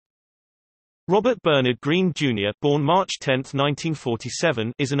Robert Bernard Greene, Jr., born March 10,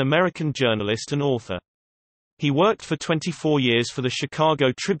 1947, is an American journalist and author. He worked for 24 years for the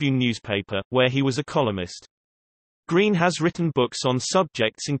Chicago Tribune newspaper, where he was a columnist. Greene has written books on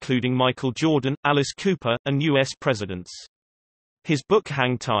subjects including Michael Jordan, Alice Cooper, and U.S. presidents. His book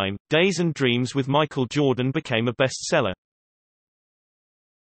Hang Time, Days and Dreams with Michael Jordan became a bestseller.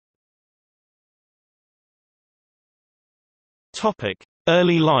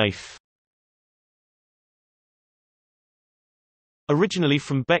 Early life. Originally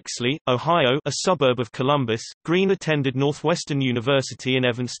from Bexley, Ohio, a suburb of Columbus, Greene attended Northwestern University in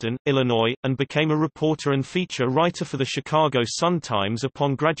Evanston, Illinois, and became a reporter and feature writer for the Chicago Sun-Times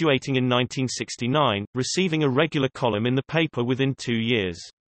upon graduating in 1969, receiving a regular column in the paper within 2 years.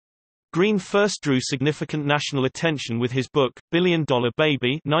 Greene first drew significant national attention with his book, $1 Billion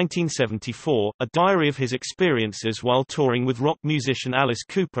Baby 1974, a diary of his experiences while touring with rock musician Alice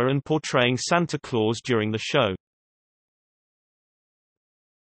Cooper and portraying Santa Claus during the show.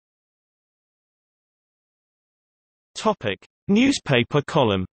 Newspaper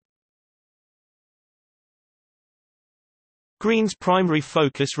column. Greene's primary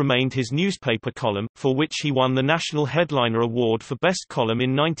focus remained his newspaper column, for which he won the National Headliner Award for Best Column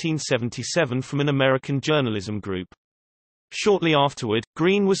in 1977 from an American journalism group. Shortly afterward,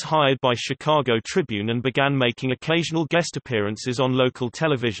 Greene was hired by Chicago Tribune and began making occasional guest appearances on local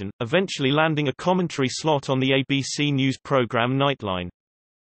television, eventually landing a commentary slot on the ABC News program Nightline.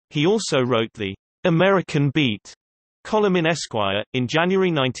 He also wrote the American Beat column in Esquire. In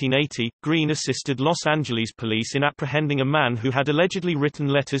January 1980, Greene assisted Los Angeles police in apprehending a man who had allegedly written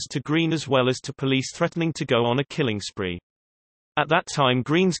letters to Greene as well as to police threatening to go on a killing spree. At that time,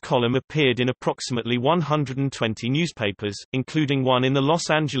 Greene's column appeared in approximately 120 newspapers, including one in the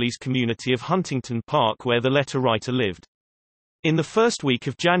Los Angeles community of Huntington Park where the letter writer lived. In the first week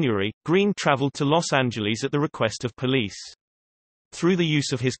of January, Greene traveled to Los Angeles at the request of police. Through the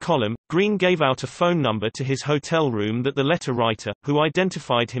use of his column, Greene gave out a phone number to his hotel room that the letter writer, who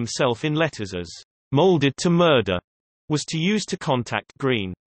identified himself in letters as "molded to murder," was to use to contact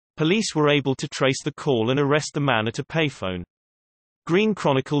Greene. Police were able to trace the call and arrest the man at a payphone. Greene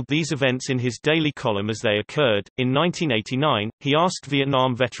chronicled these events in his daily column as they occurred. In 1989, he asked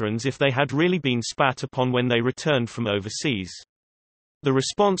Vietnam veterans if they had really been spat upon when they returned from overseas. The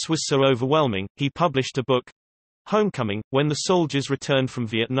response was so overwhelming, he published a book, Homecoming, When the Soldiers Returned from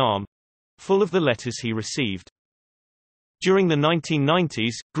Vietnam, full of the letters he received. During the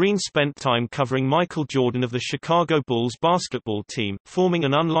 1990s, Greene spent time covering Michael Jordan of the Chicago Bulls basketball team, forming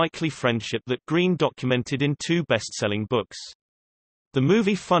an unlikely friendship that Greene documented in 2 best-selling books. The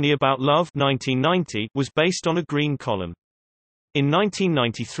movie Funny About Love 1990 was based on a Greene column. In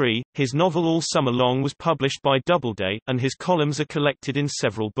 1993, his novel All Summer Long was published by Doubleday, and his columns are collected in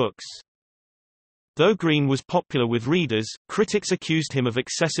several books. Though Greene was popular with readers, critics accused him of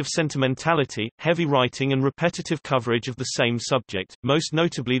excessive sentimentality, heavy writing and repetitive coverage of the same subject, most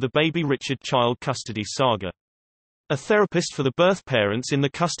notably the Baby Richard child custody saga. A therapist for the birth parents in the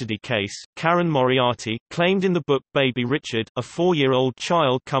custody case, Karen Moriarty, claimed in the book Baby Richard, a 4-year-old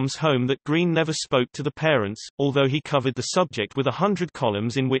child comes home that Greene never spoke to the parents, although he covered the subject with 100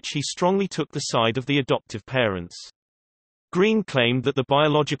 columns in which he strongly took the side of the adoptive parents. Greene claimed that the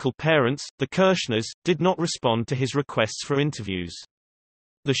biological parents, the Kirschners, did not respond to his requests for interviews.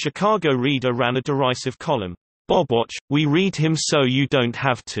 The Chicago Reader ran a derisive column, "Bobwatch, we read him so you don't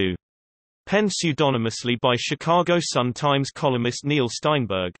have to," penned pseudonymously by Chicago Sun-Times columnist Neil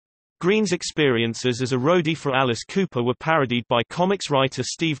Steinberg. Greene's experiences as a roadie for Alice Cooper were parodied by comics writer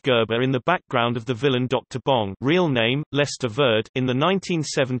Steve Gerber in the background of the villain Dr. Bong, real name, Lester Verd, in the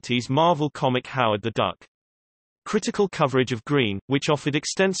 1970s Marvel comic Howard the Duck. Critical coverage of Greene, which offered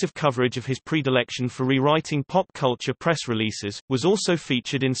extensive coverage of his predilection for rewriting pop culture press releases, was also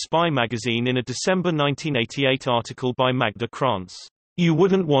featured in Spy magazine in a December 1988 article by Magda Krantz. "You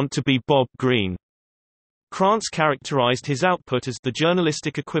wouldn't want to be Bob Greene." Krantz characterized his output as the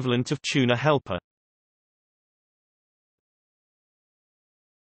journalistic equivalent of tuna helper.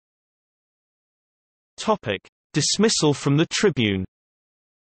 Dismissal from the Tribune.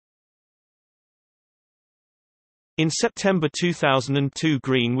 In September 2002,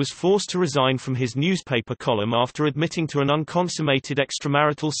 Greene was forced to resign from his newspaper column after admitting to an unconsummated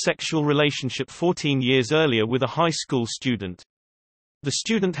extramarital sexual relationship 14 years earlier with a high school student. The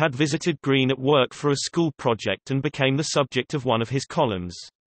student had visited Greene at work for a school project and became the subject of one of his columns.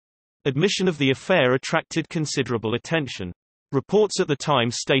 Admission of the affair attracted considerable attention. Reports at the time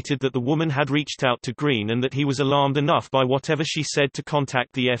stated that the woman had reached out to Greene and that he was alarmed enough by whatever she said to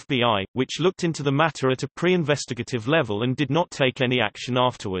contact the FBI, which looked into the matter at a pre-investigative level and did not take any action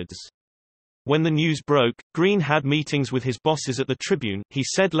afterwards. When the news broke, Greene had meetings with his bosses at the Tribune. He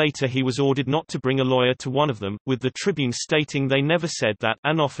said later he was ordered not to bring a lawyer to one of them, with the Tribune stating they never said that,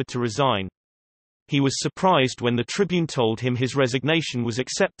 and offered to resign. He was surprised when the Tribune told him his resignation was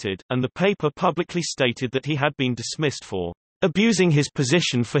accepted, and the paper publicly stated that he had been dismissed for abusing his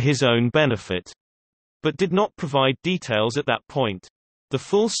position for his own benefit, but did not provide details at that point. The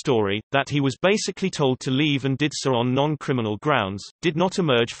full story, that he was basically told to leave and did so on non-criminal grounds, did not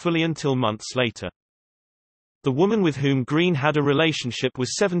emerge fully until months later. The woman with whom Greene had a relationship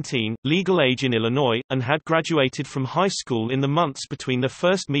was 17, legal age in Illinois, and had graduated from high school in the months between their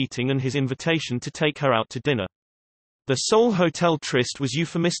first meeting and his invitation to take her out to dinner. The sole hotel tryst was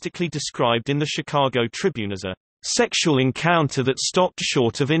euphemistically described in the Chicago Tribune as a sexual encounter that stopped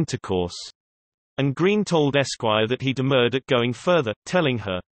short of intercourse. And Greene told Esquire that he demurred at going further, telling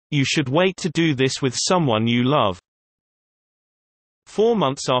her, "You should wait to do this with someone you love." 4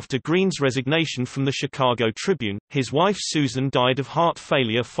 months after Greene's resignation from the Chicago Tribune, his wife Susan died of heart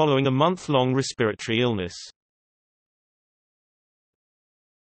failure following a month-long respiratory illness.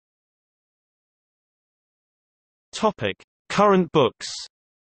 Topic: Current books.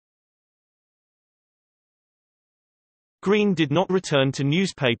 Greene did not return to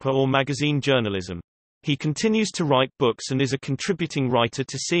newspaper or magazine journalism. He continues to write books and is a contributing writer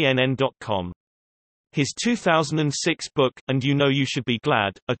to CNN.com. His 2006 book, And You Know You Should Be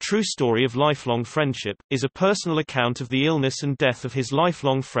Glad, A True Story of Lifelong Friendship, is a personal account of the illness and death of his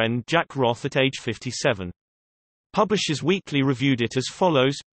lifelong friend Jack Roth at age 57. Publishers Weekly reviewed it as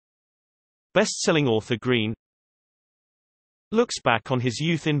follows: Best-selling author Greene looks back on his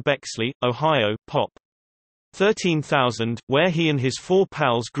youth in Bexley, Ohio, Pop. 13,000, where he and his 4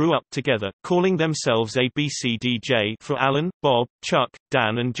 pals grew up together, calling themselves ABCDJ for Alan, Bob, Chuck,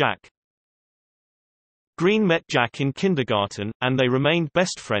 Dan and Jack. Greene met Jack in kindergarten, and they remained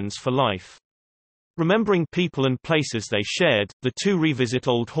best friends for life. Remembering people and places they shared, the two revisit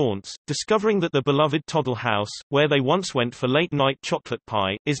old haunts, discovering that the beloved Toddle House, where they once went for late-night chocolate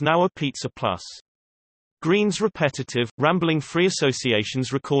pie, is now a Pizza Plus. Greene's repetitive, rambling free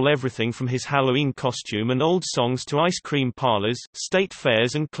associations recall everything from his Halloween costume and old songs to ice cream parlors, state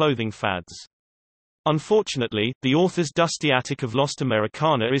fairs and clothing fads. Unfortunately, the author's dusty attic of lost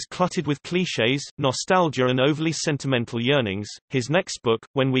Americana is cluttered with clichés, nostalgia and overly sentimental yearnings. His next book,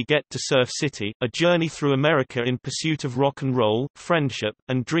 When We Get to Surf City, A Journey Through America in Pursuit of Rock and Roll, Friendship,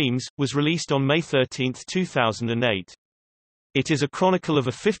 and Dreams, was released on May 13, 2008. It is a chronicle of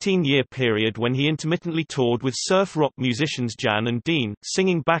a 15-year period when he intermittently toured with surf rock musicians Jan and Dean,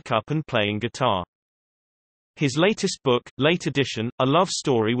 singing backup and playing guitar. His latest book, Late Edition, A Love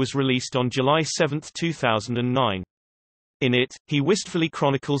Story, was released on July 7, 2009. In it, he wistfully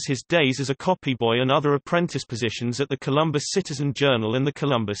chronicles his days as a copyboy and other apprentice positions at the Columbus Citizen-Journal and the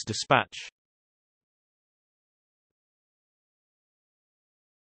Columbus Dispatch.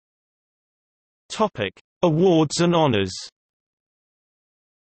 Topic: Awards and honors.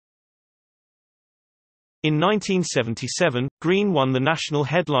 In 1977, Greene won the National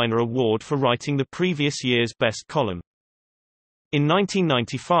Headliner Award for writing the previous year's best column. In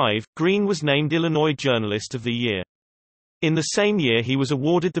 1995, Greene was named Illinois Journalist of the Year. In the same year he was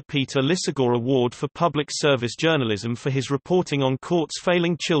awarded the Peter Lisagor Award for Public Service Journalism for his reporting on courts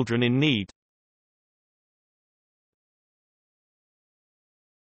failing children in need.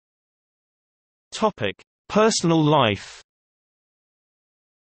 Topic: Personal life.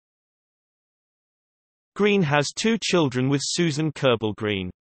 Greene has 2 children with Susan Kerbel Greene.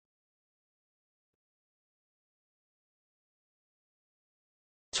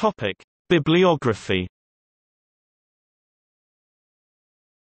 Topic: Bibliography.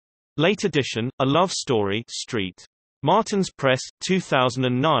 Late Edition, A Love Story, St. Martin's Press,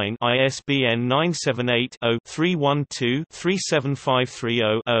 2009, ISBN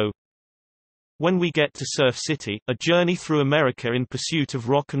 978-0-312-37530-0. When We Get to Surf City, A Journey Through America in Pursuit of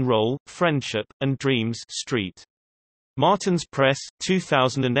Rock and Roll, Friendship, and Dreams, St. Martin's Press,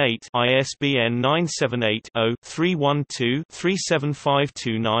 2008, ISBN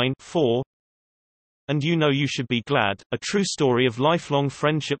 978-0-312-37529-4. And You Know You Should Be Glad, A True Story of Lifelong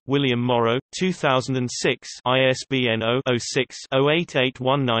Friendship, William Morrow, 2006, ISBN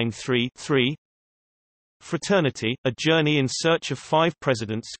 0-06-088193-3. Fraternity, A Journey in Search of 5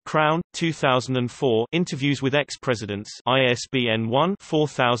 Presidents, Crown, 2004, Interviews with Ex-Presidents, ISBN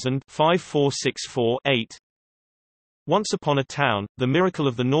 1-4000-5464-8. Once Upon a Town, The Miracle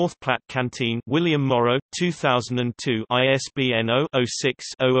of the North Platte Canteen, William Morrow, 2002, ISBN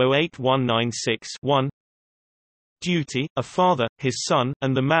 0-06-008196-1. Duty, A Father, His Son,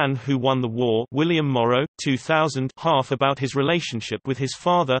 and the Man Who Won the War, William Morrow, 2000, half about his relationship with his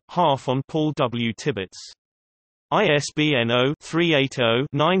father, half on Paul W. Tibbets. ISBN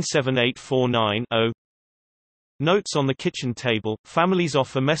 0-380-97849-0. Notes on the kitchen table, families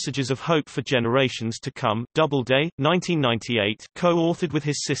offer messages of hope for generations to come, Doubleday, 1998, co-authored with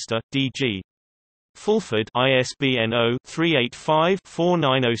his sister, D.G. Fulford, ISBN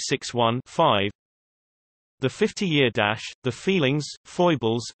 0-385-49061-5. The 50-Year Dash, The Feelings,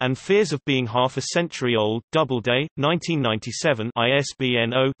 Foibles, and Fears of Being Half a Century Old, Doubleday, 1997,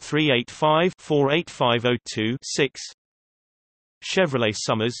 ISBN 0-385-48502-6. Chevrolet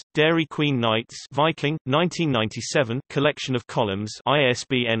Summers, Dairy Queen Nights, Viking, 1997, collection of columns,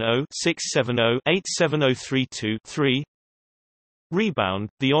 ISBN 0-670-87032-3. Rebound,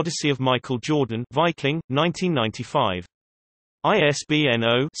 The Odyssey of Michael Jordan, Viking, 1995. ISBN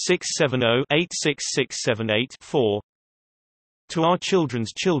 0-670-86678-4. To Our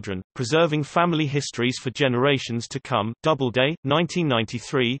Children's Children, Preserving Family Histories for Generations to Come, Doubleday,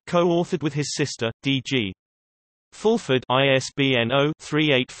 1993, co-authored with his sister, D.G. Fulford, ISBN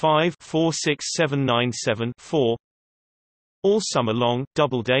 0-385-46797-4. All Summer Long,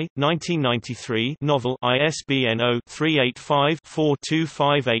 Doubleday, 1993, novel, ISBN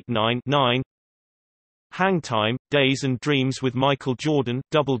 0-385-42589-9. Hang Time, Days and Dreams with Michael Jordan,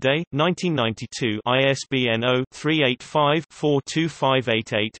 Doubleday, 1992, ISBN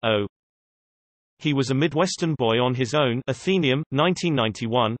 0-385-42588-0. He Was a Midwestern Boy on His Own, Athenaeum,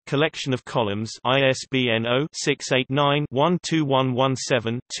 1991, collection of columns, ISBN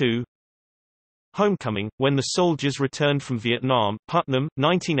 0-689-12117-2. Homecoming, When the Soldiers Returned from Vietnam, Putnam,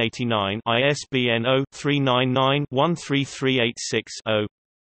 1989, ISBN 0-399-13386-0.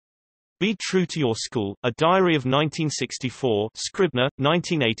 Be True to Your School, A Diary of 1964, Scribner,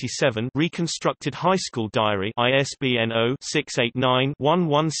 1987, reconstructed high school diary, ISBN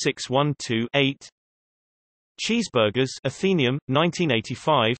 0-689-11612-8. Cheeseburgers, Athenaeum,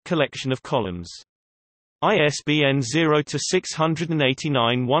 1985, collection of columns. ISBN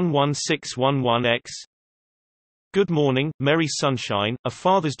 0-689-11611-X. Good Morning, Merry Sunshine, A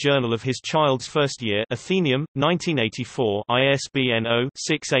Father's Journal of His Child's First Year, Athenaeum, 1984, ISBN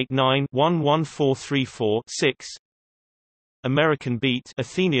 0-689-11434-6. American Beat,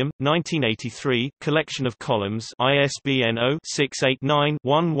 Athenaeum, 1983, collection of columns, ISBN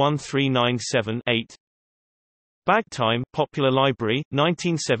 0-689-11397-8. Bagtime, Popular Library,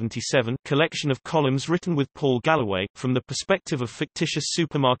 1977, collection of columns written with Paul Galloway, from the perspective of fictitious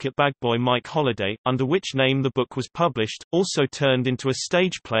supermarket bagboy Mike Holliday, under which name the book was published, also turned into a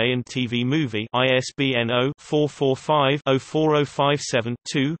stage play and TV movie, ISBN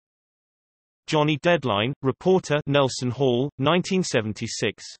 0-445-04057-2. Johnny Deadline, Reporter, Nelson Hall,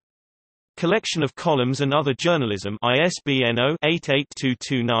 1976. Collection of columns and other journalism, ISBN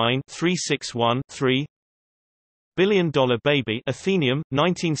 0-88229-361-3. Billion Dollar Baby, Athenaeum,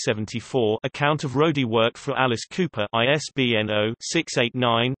 1974, account of roadie work for Alice Cooper, ISBN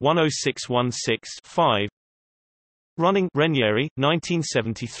 0-689-10616-5. Running, Ranieri,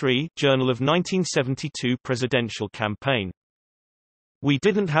 1973, Journal of 1972 Presidential Campaign. We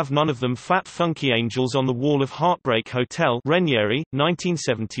Didn't Have None of Them Fat Funky Angels on the Wall of Heartbreak Hotel, Ranieri,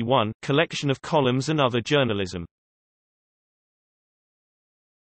 1971, collection of columns and other journalism.